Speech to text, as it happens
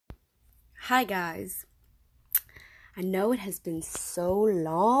Hi guys. I know it has been so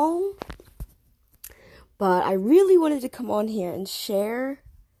long, but I really wanted to come on here and share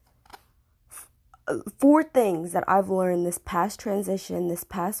 4 things that I've learned this past transition, this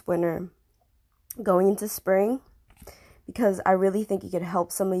past winter, going into spring, because I really think it could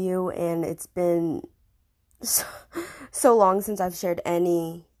help some of you, and it's been so long since I've shared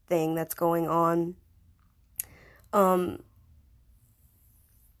anything that's going on.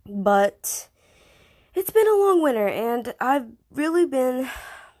 But it's been a long winter, and I've really been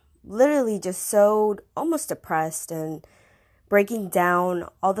literally just so almost depressed and breaking down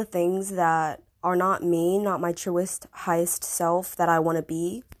all the things that are not me, not my truest, highest self that I want to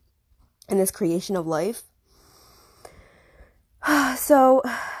be in this creation of life. So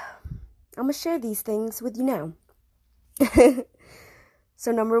I'm going to share these things with you now.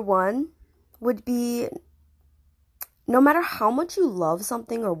 So number 1 would be, no matter how much you love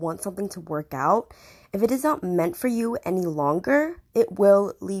something or want something to work out, if it is not meant for you any longer, it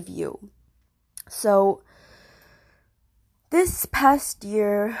will leave you. So this past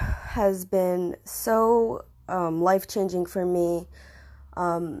year has been so life-changing for me.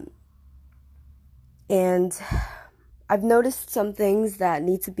 And I've noticed some things that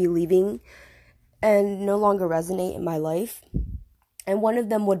need to be leaving and no longer resonate in my life. And one of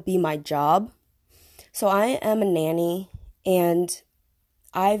them would be my job. So I am a nanny, and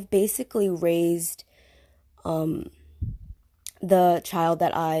I've basically raised the child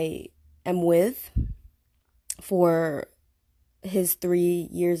that I am with for his 3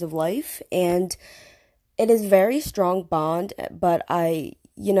 years of life, and it is very strong bond, but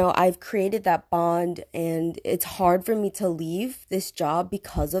I've created that bond, and it's hard for me to leave this job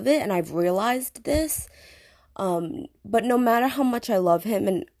because of it, and I've realized this. But no matter how much I love him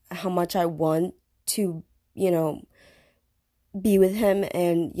and how much I want to, be with him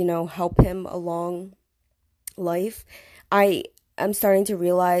and, help him along life, I am starting to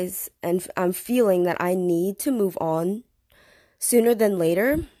realize, and I'm feeling that I need to move on sooner than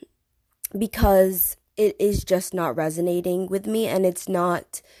later, because it is just not resonating with me, and it's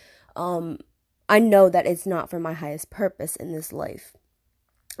not, I know that it's not for my highest purpose in this life.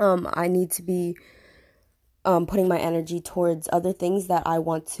 I need to be putting my energy towards other things that I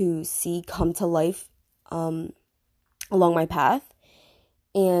want to see come to life along my path.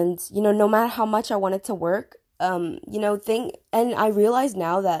 And, no matter how much I want it to work, and I realize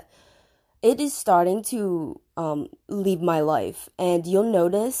now that it is starting to leave my life. And you'll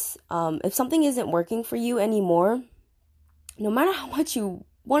notice if something isn't working for you anymore, no matter how much you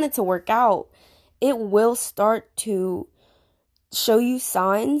want it to work out, it will start to show you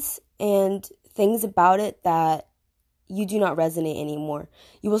signs and things about it that you do not resonate anymore.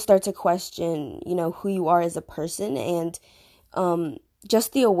 You will start to question, who you are as a person, and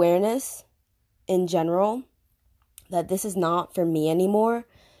just the awareness in general that this is not for me anymore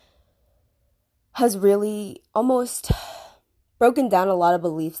has really almost broken down a lot of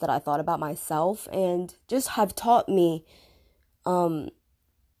beliefs that I thought about myself, and just have taught me that,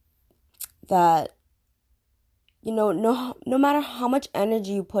 no matter how much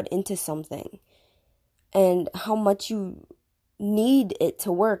energy you put into something and how much you need it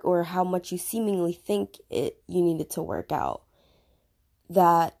to work, or how much you seemingly think you need it to work out,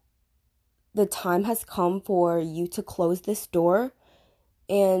 that the time has come for you to close this door.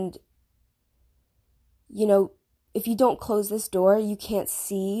 And if you don't close this door, you can't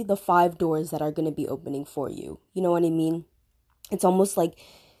see the 5 doors that are going to be opening for you. You know what I mean? It's almost like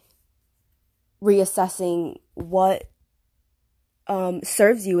reassessing what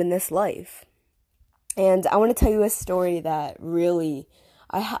serves you in this life. And I want to tell you a story that really,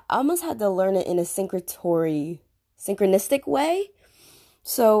 I almost had to learn it in a synchronistic way.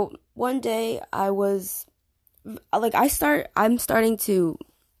 So one day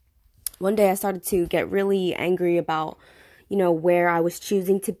one day I started to get really angry about, where I was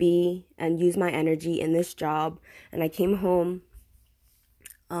choosing to be and use my energy in this job. And I came home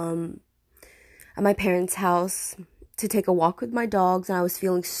at my parents' house to take a walk with my dogs, and I was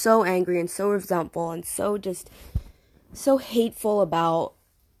feeling so angry and so resentful and so hateful about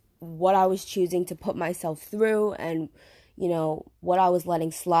what I was choosing to put myself through, and what I was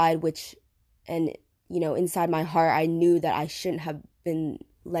letting slide, inside my heart I knew that I shouldn't have been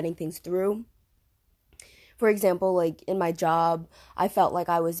letting things through. For example, like in my job, I felt like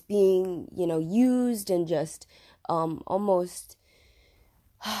I was being, used and just almost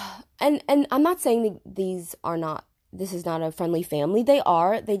and I'm not saying that this is not a friendly family. They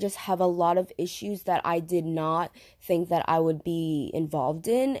just have a lot of issues that I did not think that I would be involved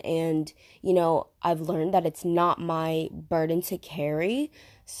in. And, I've learned that it's not my burden to carry.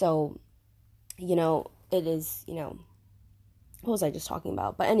 So it is, what was I just talking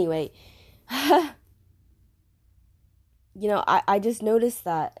about? But anyway, I just noticed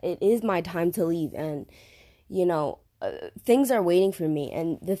that it is my time to leave, and, things are waiting for me,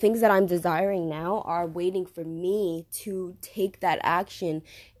 and the things that I'm desiring now are waiting for me to take that action.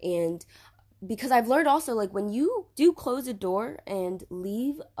 And because I've learned also, like, when you do close a door and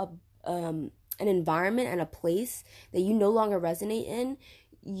leave an environment and a place that you no longer resonate in,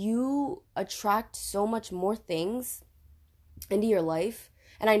 you attract so much more things into your life.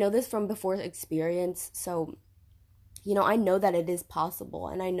 And I know this from before experience, so I know that it is possible,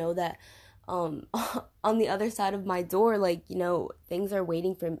 and I know that on the other side of my door, like, things are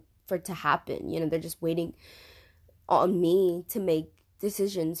waiting for it to happen. They're just waiting on me to make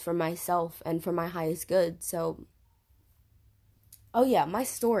decisions for myself and for my highest good. So, oh yeah, my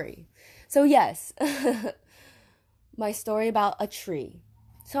story. So yes, my story about a tree.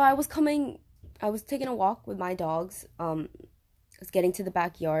 So I was taking a walk with my dogs. I was getting to the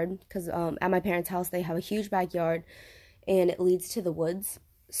backyard because at my parents' house they have a huge backyard, and it leads to the woods.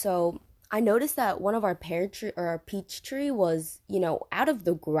 So I noticed that one of our pear tree or our peach tree was, out of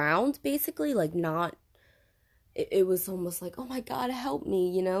the ground, basically, like, not. It was almost like, oh my God, help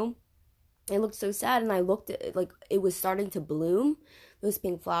me, It looked so sad, and I looked at it, like, it was starting to bloom, those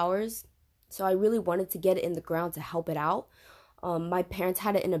pink flowers. So I really wanted to get it in the ground to help it out. My parents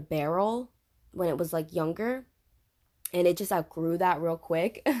had it in a barrel when it was, like, younger, and it just outgrew that real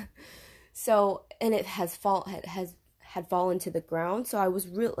quick. So, and it had fallen to the ground. So I was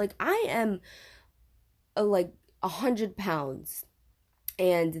like, I am like 100 pounds,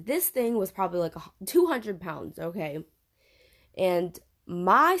 and this thing was probably like 200 pounds, okay? And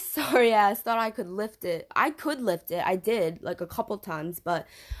my sorry ass thought I could lift it. I could lift it. I did, like, a couple times, but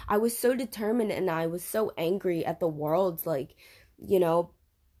I was so determined, and I was so angry at the world, like,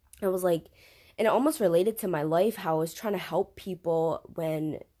 I was like, and it almost related to my life, how I was trying to help people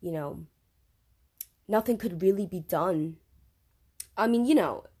when, nothing could really be done. I mean,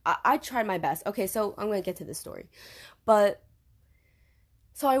 I tried my best. Okay, so I'm going to get to this story. But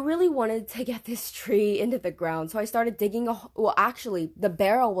so I really wanted to get this tree into the ground. So I started digging well, actually, the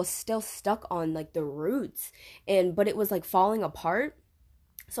barrel was still stuck on, like, the roots, but it was, like, falling apart.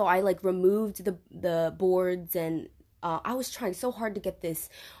 So I, like, removed the boards, and I was trying so hard to get this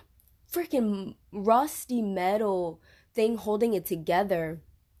freaking rusty metal thing holding it together.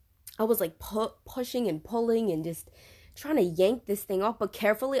 I was, like, pushing and pulling and just trying to yank this thing off, but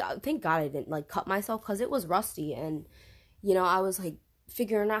carefully. Thank God I didn't, like, cut myself, because it was rusty. And I was, like,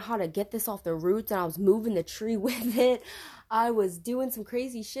 figuring out how to get this off the roots, and I was moving the tree with it. I was doing some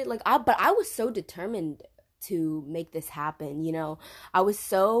crazy shit, like, but I was so determined to make this happen. I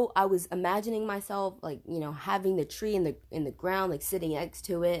was imagining myself, like, having the tree in the ground, like, sitting next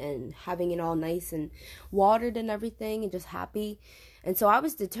to it and having it all nice and watered and everything, and just happy. And so I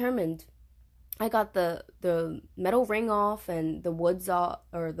was determined. I got the metal ring off and the woods off,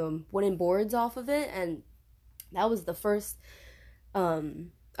 or the wooden boards off of it, and that was the first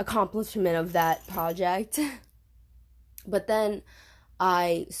accomplishment of that project. But then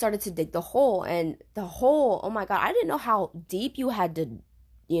I started to dig the hole, and the hole, oh my God, I didn't know how deep you had to,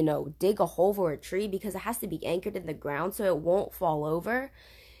 dig a hole for a tree, because it has to be anchored in the ground so it won't fall over.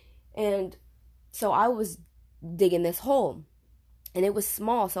 And so I was digging this hole, and it was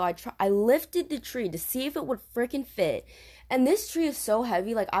small, so I lifted the tree to see if it would freaking fit. And this tree is so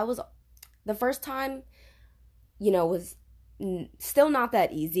heavy, like, the first time, was still not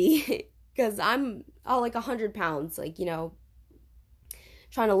that easy, because I'm like 100 pounds, like,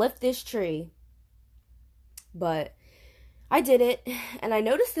 trying to lift this tree. But I did it, and I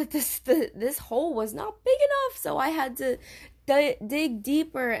noticed that this hole was not big enough, so I had to dig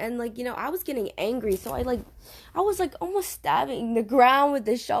deeper. And, like, I was getting angry, so I was like almost stabbing the ground with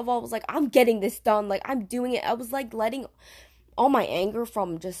this shovel. I was like, I'm getting this done, like, I'm doing it. I was, like, letting all my anger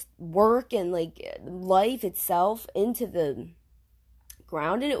from just work and, like, life itself into the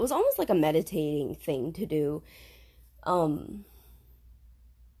ground, and it was almost like a meditating thing to do.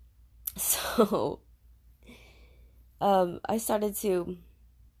 So I started to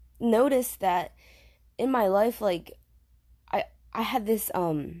notice that in my life, like, I had this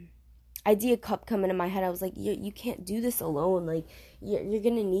idea cup coming in my head. I was like, you can't do this alone. Like, you're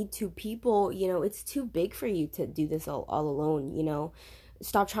gonna need two people. It's too big for you to do this all alone.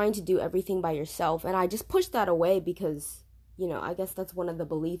 Stop trying to do everything by yourself. And I just pushed that away, because I guess that's one of the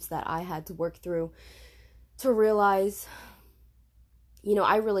beliefs that I had to work through, to realize,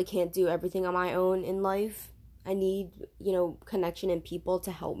 I really can't do everything on my own in life. I need, connection and people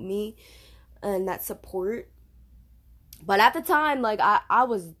to help me, and that support. But at the time, like, I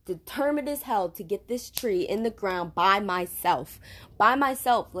was determined as hell to get this tree in the ground by myself.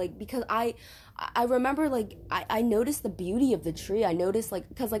 Like, because I remember, like, I noticed the beauty of the tree. I noticed, like,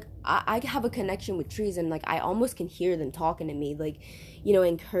 because, like, I have a connection with trees, and, like, I almost can hear them talking to me, like, you know,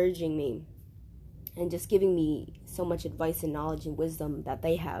 encouraging me and just giving me so much advice and knowledge and wisdom that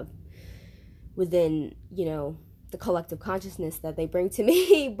they have within, you know, the collective consciousness that they bring to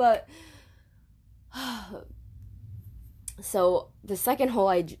me. But so the second hole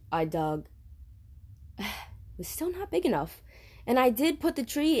I dug was still not big enough. And I did put the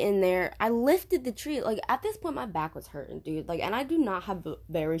tree in there. I lifted the tree. Like, at this point, my back was hurting, dude. Like, and I do not have a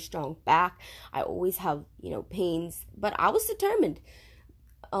very strong back. I always have, you know, pains. But I was determined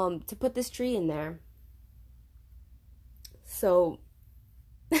to put this tree in there. So,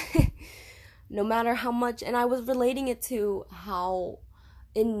 no matter how much, and I was relating it to how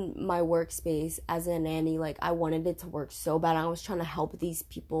in my workspace as a nanny, like, I wanted it to work so bad. I was trying to help these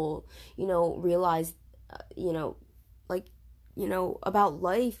people, you know, realize, you know, like, you know, about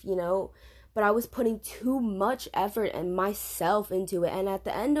life, you know, but I was putting too much effort and myself into it. And at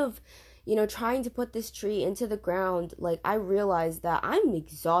the end of, you know, trying to put this tree into the ground, like, I realized that I'm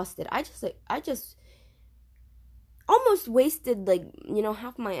exhausted. I just almost wasted, like, you know,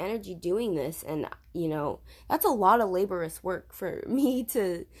 half my energy doing this. And, you know, that's a lot of laborious work for me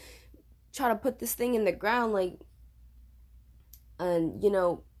to try to put this thing in the ground, like, and, you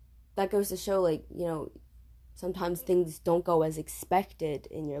know, that goes to show, like, you know, sometimes things don't go as expected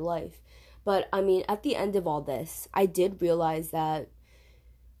in your life. But, I mean, at the end of all this, I did realize that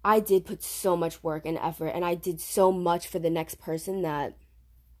I did put so much work and effort, and I did so much for the next person that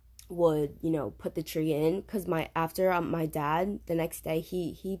would, you know, put the tree in. Because my dad, the next day,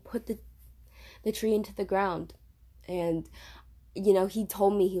 he put the tree into the ground. And, you know, he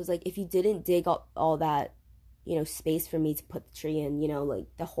told me, he was like, if you didn't dig up all that, you know, space for me to put the tree in, you know, like,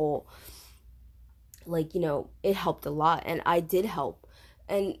 the whole, like, you know, it helped a lot. And I did help.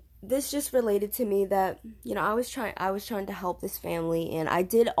 And this just related to me that, you know, I was trying to help this family, and I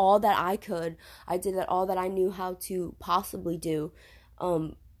did all that I could. I did all that I knew how to possibly do.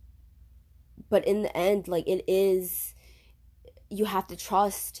 But in the end, like, you have to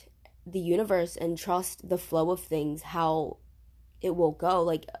trust the universe and trust the flow of things, how it will go.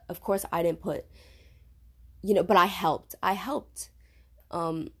 Like, of course, I didn't put, you know, but I helped. I helped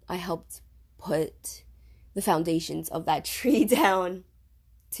put the foundations of that tree down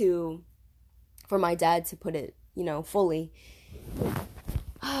for my dad to put it, you know, fully.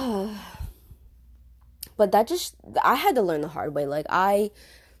 But I had to learn the hard way. Like, I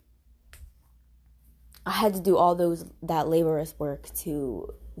had to do all that laborious work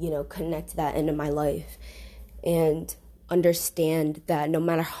to, you know, connect that into my life and understand that no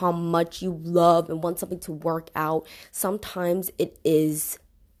matter how much you love and want something to work out, sometimes it is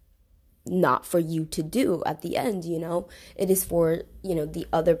not for you to do at the end, you know. It is for, you know, the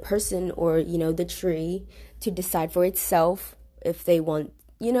other person, or, you know, the tree to decide for itself if they want,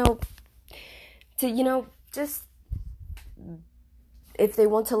 you know, to, you know, just if they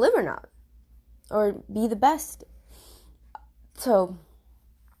want to live or not, or be the best. So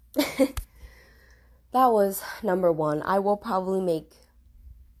that was number 1. I will probably make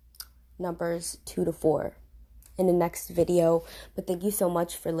numbers 2 to 4 in the next video. But thank you so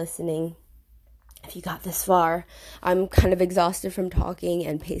much for listening. If you got this far, I'm kind of exhausted from talking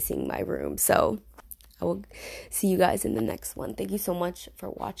and pacing my room. So I will see you guys in the next one. Thank you so much for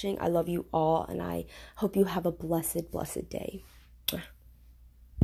watching. I love you all, and I hope you have a blessed, blessed day.